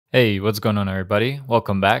Hey, what's going on, everybody?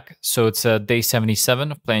 Welcome back. So it's day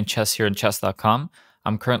 77 of playing chess here on chess.com.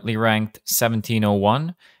 I'm currently ranked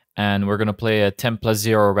 1701, and we're going to play a 10 plus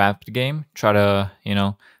 0 rapid game. Try to,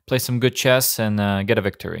 play some good chess and get a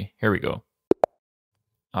victory. Here we go.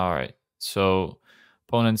 All right. So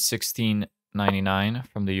opponent 1699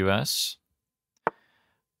 from the US.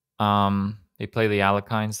 They play the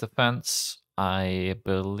Alekhines defense. I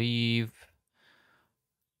believe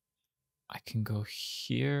I can go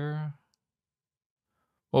here.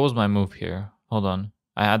 What was my move here? Hold on.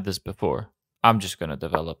 I had this before. I'm just going to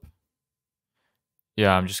develop.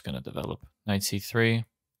 Yeah, I'm just going to develop. Knight c3.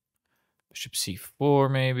 Bishop c4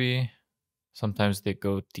 maybe. Sometimes they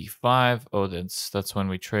go d5. Oh, that's when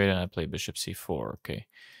we trade and I play bishop c4. Okay.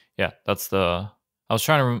 Yeah, that's the... I was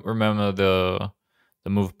trying to remember the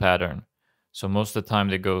move pattern. So most of the time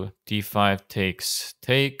they go d5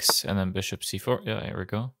 takes, and then bishop c4. Yeah, here we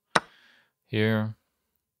go. Here.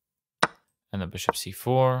 And then bishop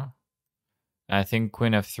c4. And I think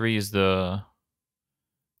queen f3 is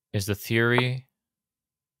the theory.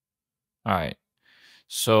 All right.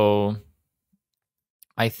 So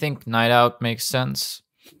I think knight out makes sense.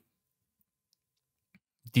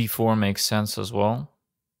 d4 makes sense as well.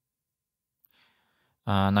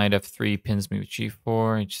 Knight f3 pins me with g4,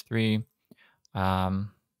 h3. I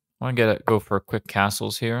want to go for quick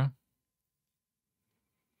castles here.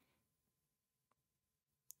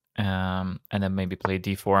 And then maybe play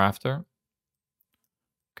d4 after.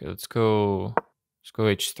 Okay, let's go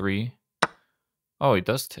h3. Oh, he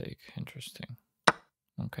does take. Interesting.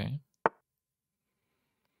 Okay.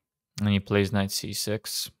 And he plays knight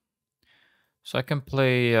c6. So I can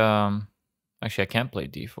play... actually, I can't play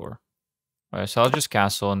d4. All right, so I'll just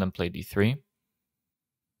castle and then play d3.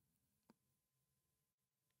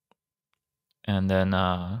 And then,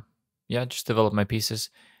 yeah, just develop my pieces.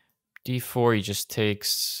 d4, he just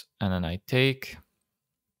takes, and then I take.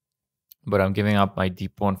 But I'm giving up my d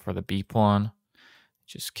pawn for the b pawn. It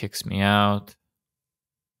just kicks me out.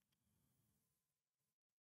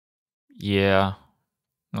 Yeah,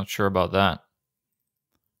 not sure about that.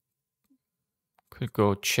 Could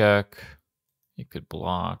go check. You could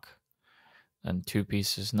block. And two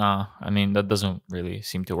pieces. Nah, I mean, that doesn't really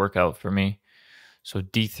seem to work out for me. So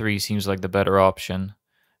d3 seems like the better option.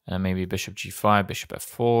 And maybe bishop g5, bishop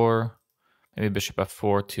f4. Maybe bishop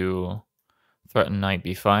f4 to threaten knight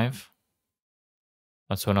b5.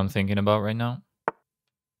 That's what I'm thinking about right now.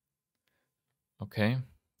 Okay,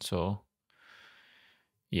 so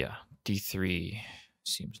yeah, d3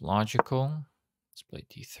 seems logical. Let's play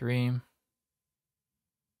d3.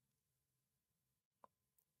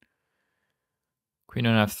 Queen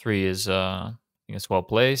on f3 is, I think it's well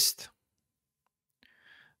placed.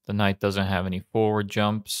 The knight doesn't have any forward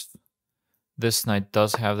jumps. This knight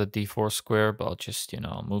does have the d4 square, but I'll just,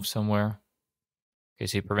 move somewhere. Okay,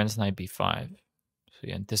 so he prevents knight b5. So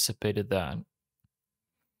he anticipated that.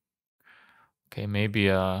 Okay,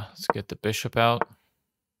 maybe let's get the bishop out,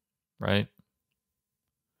 right?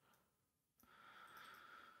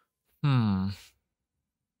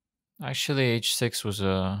 Actually, h6 was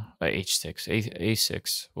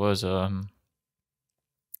a6 was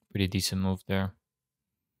pretty decent move there.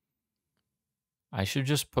 I should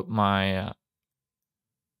just put my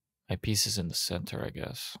my pieces in the center, I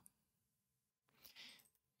guess.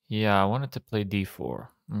 Yeah, I wanted to play d4.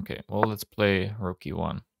 Okay, well, let's play rook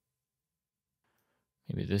e1.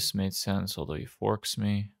 Maybe this made sense, although he forks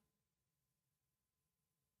me.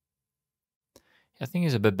 I think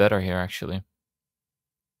he's a bit better here, actually.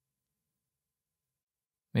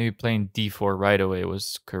 Maybe playing d4 right away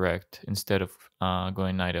was correct instead of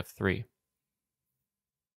going knight f3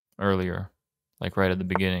 earlier, like right at the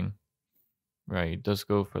beginning. Right, he does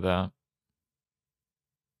go for that.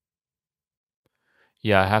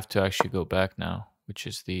 Yeah, I have to actually go back now, which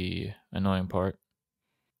is the annoying part.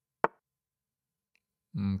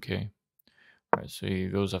 Okay. All right, so he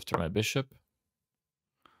goes after my bishop.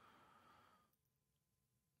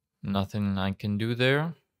 Nothing I can do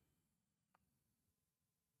there.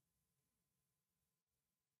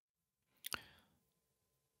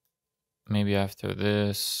 Maybe after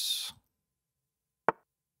this.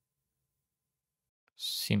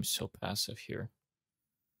 Seems so passive here.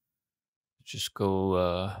 Just go,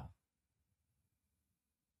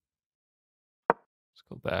 let's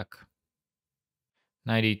go back.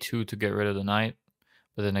 Knight e2 to get rid of the knight.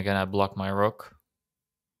 But then again, I block my rook.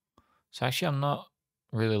 So actually, I'm not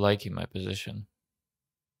really liking my position.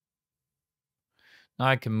 Now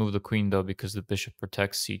I can move the queen, though, because the bishop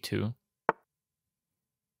protects c2.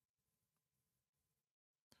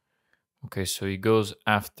 Okay, so he goes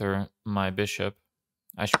after my bishop.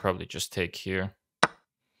 I should probably just take here.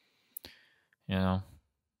 you know.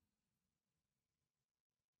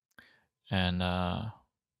 And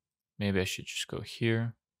maybe I should just go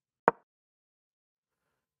here.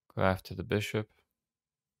 Go after the bishop.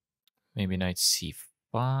 Maybe knight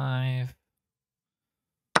c5.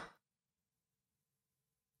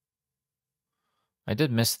 I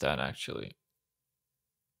did miss that, actually.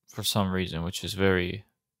 For some reason, which is very,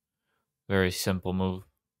 very simple move,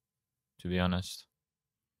 to be honest.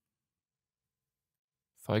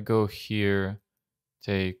 If I go here,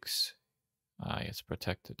 takes... it's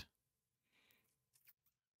protected.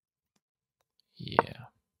 Yeah.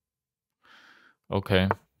 Okay.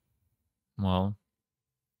 Well.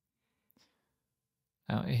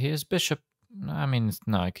 Now, here's bishop. I mean,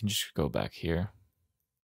 no, I can just go back here.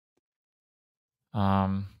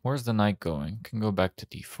 Where's the knight going? Can go back to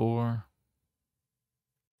d4.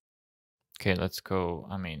 Okay, let's go.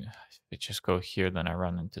 I mean, if I just go here, then I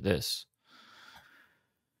run into this.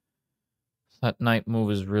 That knight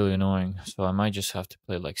move is really annoying, so I might just have to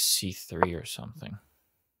play like c3 or something.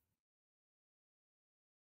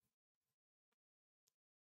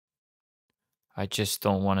 I just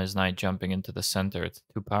don't want his knight jumping into the center. It's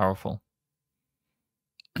too powerful.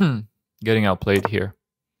 Getting outplayed here.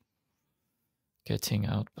 Getting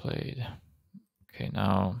outplayed. Okay,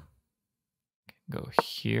 now go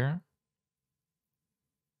here.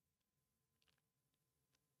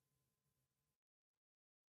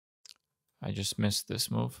 I just missed this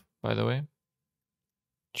move, by the way.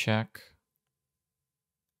 Check.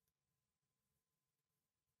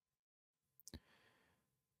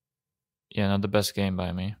 Yeah, not the best game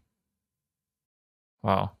by me.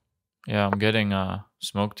 Wow. Yeah, I'm getting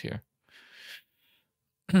smoked here.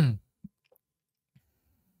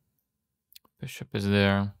 Bishop is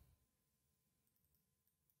there.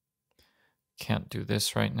 Can't do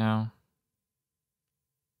this right now.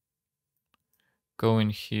 Go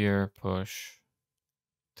in here, push.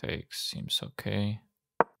 Takes, seems okay.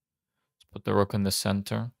 Let's put the rook in the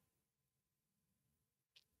center.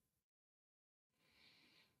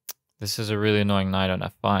 This is a really annoying knight on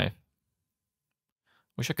f5.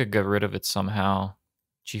 Wish I could get rid of it somehow.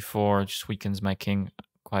 g4 just weakens my king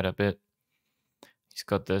quite a bit. He's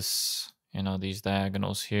got this, you know, these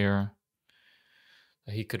diagonals here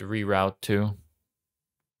that he could reroute to.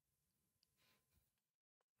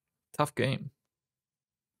 Tough game.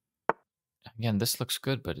 Again, this looks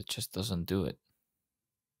good, but it just doesn't do it.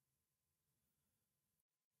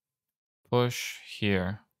 Push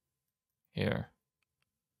here. Here.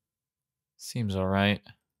 Seems alright.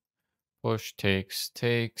 Push, takes.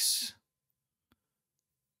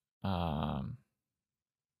 I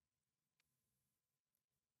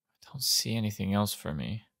don't see anything else for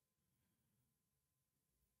me.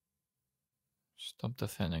 Stop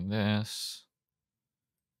defending this.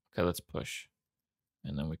 Okay, let's push.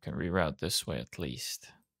 And then we can reroute this way at least.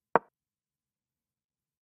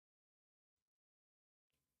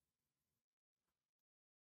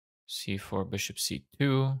 c4, bishop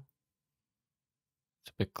c2. It's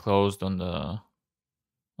a bit closed on the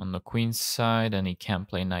queen's side, and he can't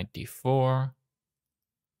play knight d4.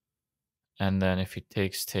 And then if he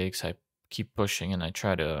takes, I keep pushing and I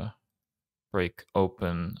try to break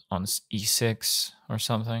open on e6 or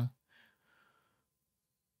something.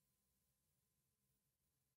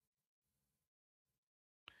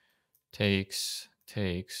 Takes.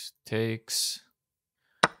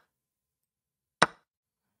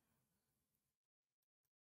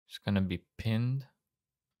 It's gonna be pinned.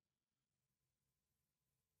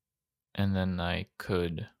 And then I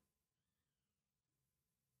could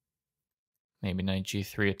maybe knight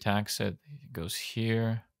g3 attacks it. It goes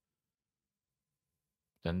here.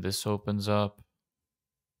 Then this opens up.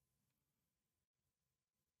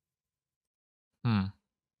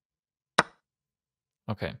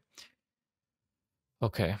 Okay.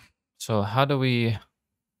 Okay. So how do we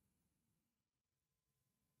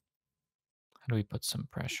put some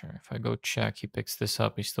pressure? If I go check, he picks this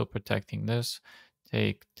up. He's still protecting this.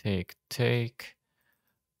 Take.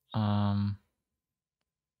 I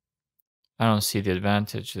don't see the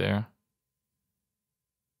advantage there.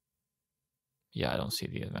 Yeah, I don't see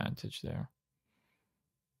the advantage there.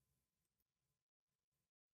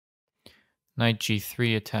 Knight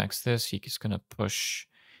g3 attacks this. He's going to push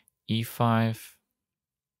e5.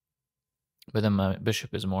 But then my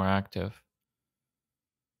bishop is more active.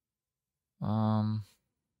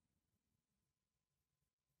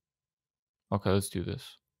 Okay, let's do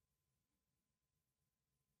this.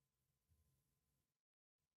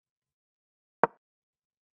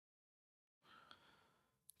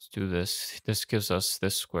 Let's do this. This gives us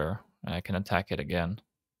this square, and I can attack it again.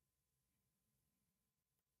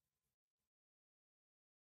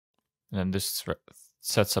 And then this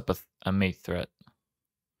sets up a mate threat.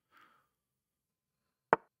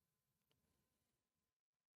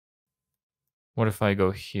 What if I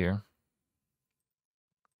go here?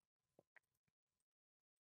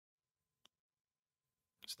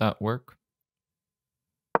 Does that work?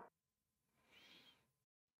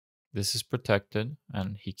 This is protected,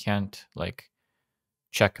 and he can't, like,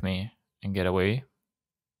 check me and get away.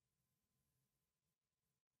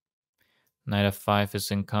 Knight f5 is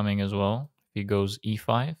incoming as well. If he goes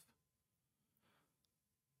e5.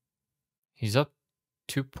 He's up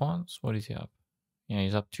 2 pawns? What is he up? Yeah,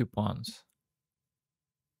 he's up 2 pawns.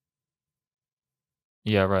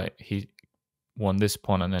 Yeah, right. He won this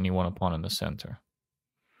pawn, and then he won a pawn in the center.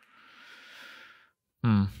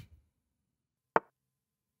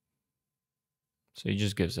 So he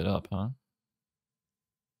just gives it up, huh?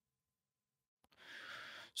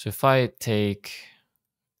 So if I take,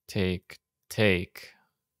 I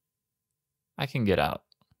can get out.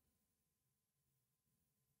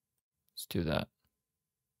 Let's do that.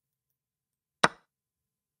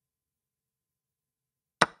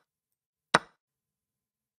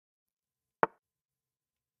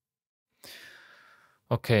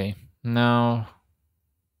 Okay, now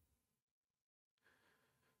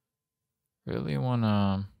really wanna,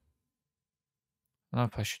 I don't know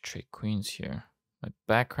if I should trade queens here. My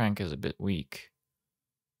back rank is a bit weak.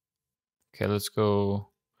 Okay, let's go.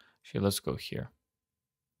 Actually, let's go here.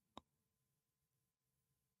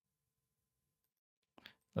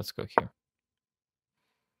 Let's go here.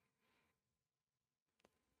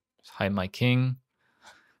 Just hide my king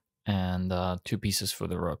and 2 pieces for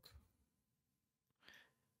the rook.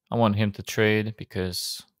 I want him to trade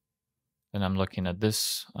because then I'm looking at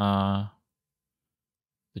this,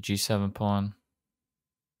 the g7 pawn.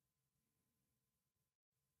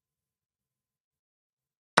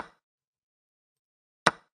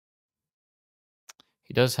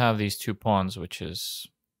 He does have these 2 pawns, which is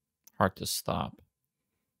hard to stop.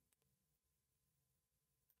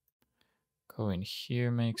 Going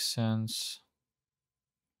here makes sense.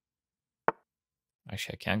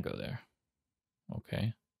 Actually, I can't go there.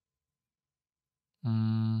 Okay.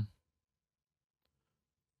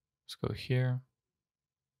 Let's go here.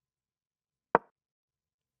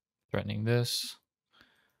 Threatening this.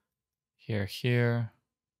 Here, here.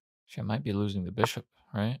 Actually, I might be losing the bishop,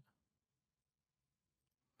 right?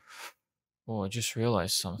 Oh, I just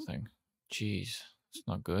realized something. Jeez, it's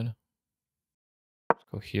not good. Let's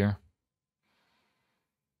go here.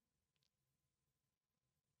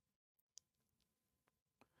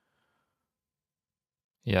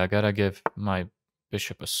 Yeah, I gotta give my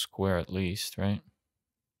bishop a square at least, right?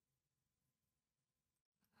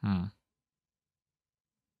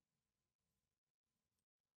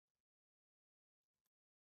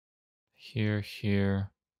 Here,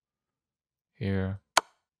 here, here.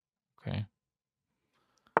 Okay.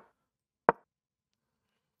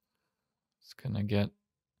 It's gonna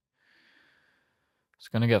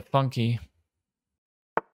get funky.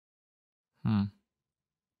 Let's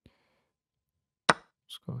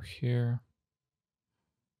go here.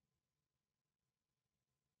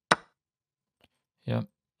 Yep.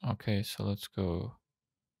 Okay, so let's go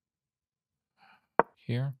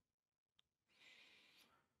here.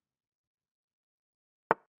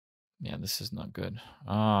 Yeah, this is not good.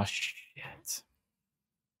 Ah, shit.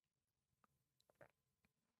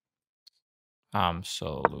 I'm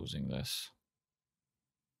so losing this.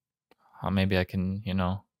 Maybe I can,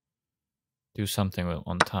 do something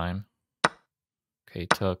on time. Okay,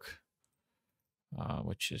 took,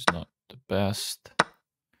 which is not the best.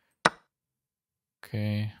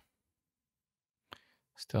 Okay.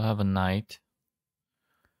 Still have a knight.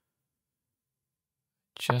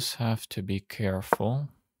 Just have to be careful.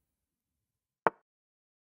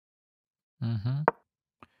 Go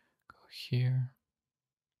here.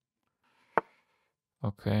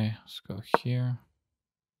 Okay, let's go here.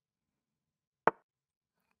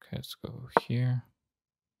 Okay, let's go here.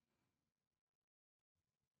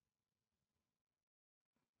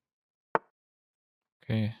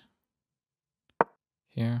 Okay.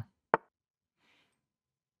 Here.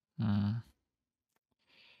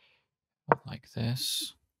 Like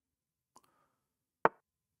this.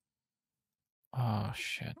 Oh,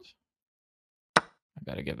 shit. I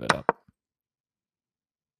gotta give it up.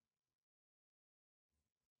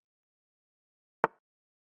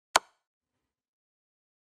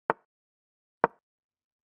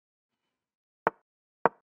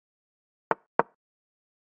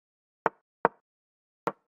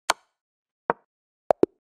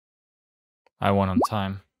 I won on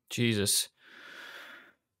time. Jesus.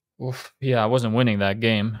 Oof. Yeah, I wasn't winning that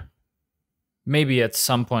game. Maybe at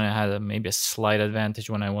some point I had maybe a slight advantage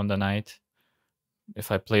when I won the knight,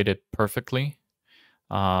 if I played it perfectly.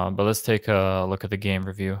 But let's take a look at the game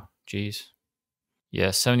review. Jeez.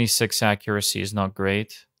 Yeah, 76 accuracy is not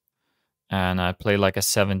great. And I played like a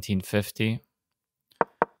 1750.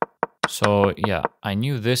 So yeah, I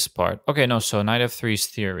knew this part. Okay, no, so knight f3 is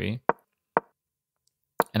theory.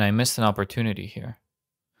 And I missed an opportunity here.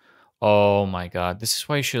 Oh my god, this is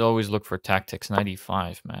why you should always look for tactics.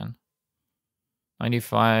 95, man.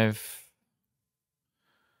 95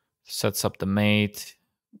 sets up the mate.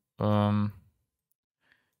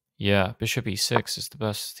 Yeah, bishop e6 is the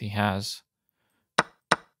best he has.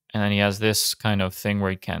 And then he has this kind of thing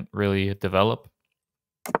where he can't really develop.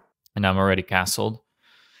 And I'm already castled.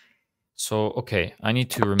 So, okay, I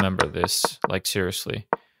need to remember this, like seriously.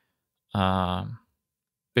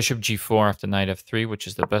 Bishop g4 after knight f3, which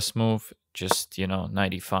is the best move. Just, you know,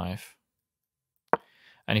 95.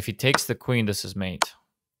 And if he takes the queen, this is mate.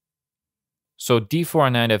 So d4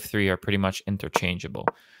 and knight f3 are pretty much interchangeable.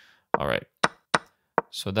 All right.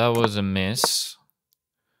 So that was a miss.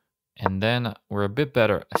 And then we're a bit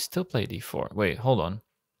better. I still play d4. Wait, hold on.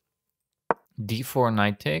 d4,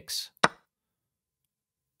 knight takes.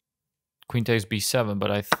 Queen takes b7, but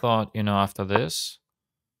I thought, you know, after this...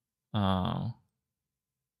 I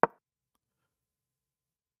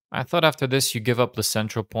thought after this you give up the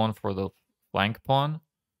central pawn for the flank pawn.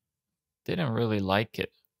 Didn't really like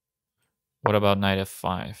it. What about knight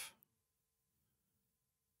f5?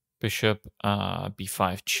 Bishop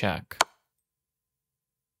b5 check.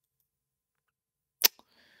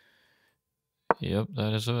 Yep,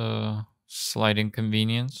 that is a slight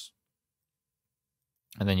inconvenience.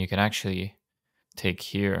 And then you can actually take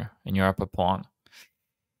here and you're up a pawn.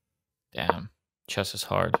 Damn, chess is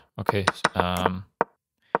hard. Okay, so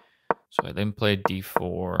I then played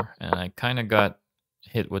d4 and I kind of got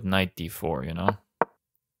hit with knight d4, you know?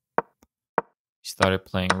 He started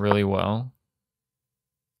playing really well.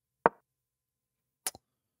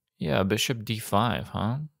 Yeah, bishop d5,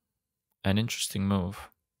 huh? An interesting move.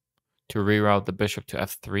 To reroute the bishop to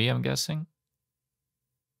f3, I'm guessing.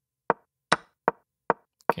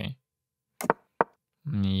 Okay.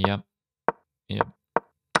 Yep. Yep.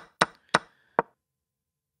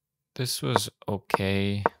 This was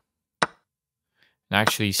okay. And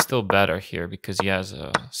actually, still better here because he has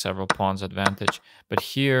several pawns advantage. But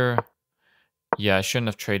here, yeah, I shouldn't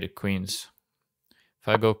have traded queens. If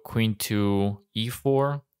I go queen to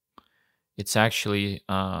e4, it's actually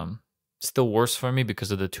still worse for me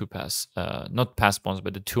because of the two pass, not pass pawns,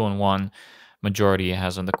 but the 2-on-1 majority it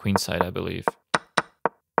has on the queen side, I believe.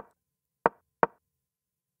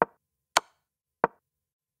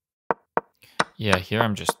 Yeah, here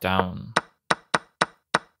I'm just down.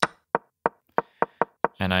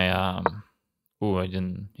 And I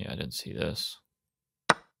didn't see this.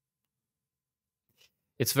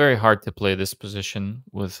 It's very hard to play this position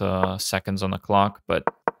with seconds on the clock, but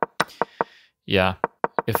yeah,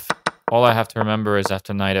 if all I have to remember is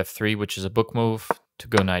after knight f3, which is a book move, to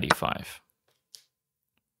go knight e5.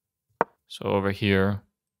 So over here,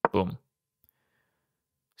 boom.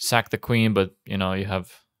 Sack the queen, but, you know, you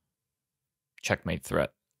have checkmate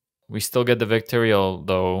threat. We still get the victory,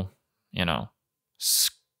 although, you know,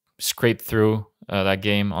 scrape through that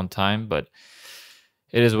game on time, but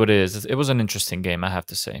it is what it is. It was an interesting game, I have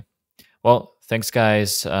to say. Well, thanks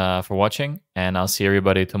guys for watching, and I'll see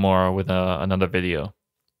everybody tomorrow with another video.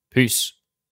 Peace.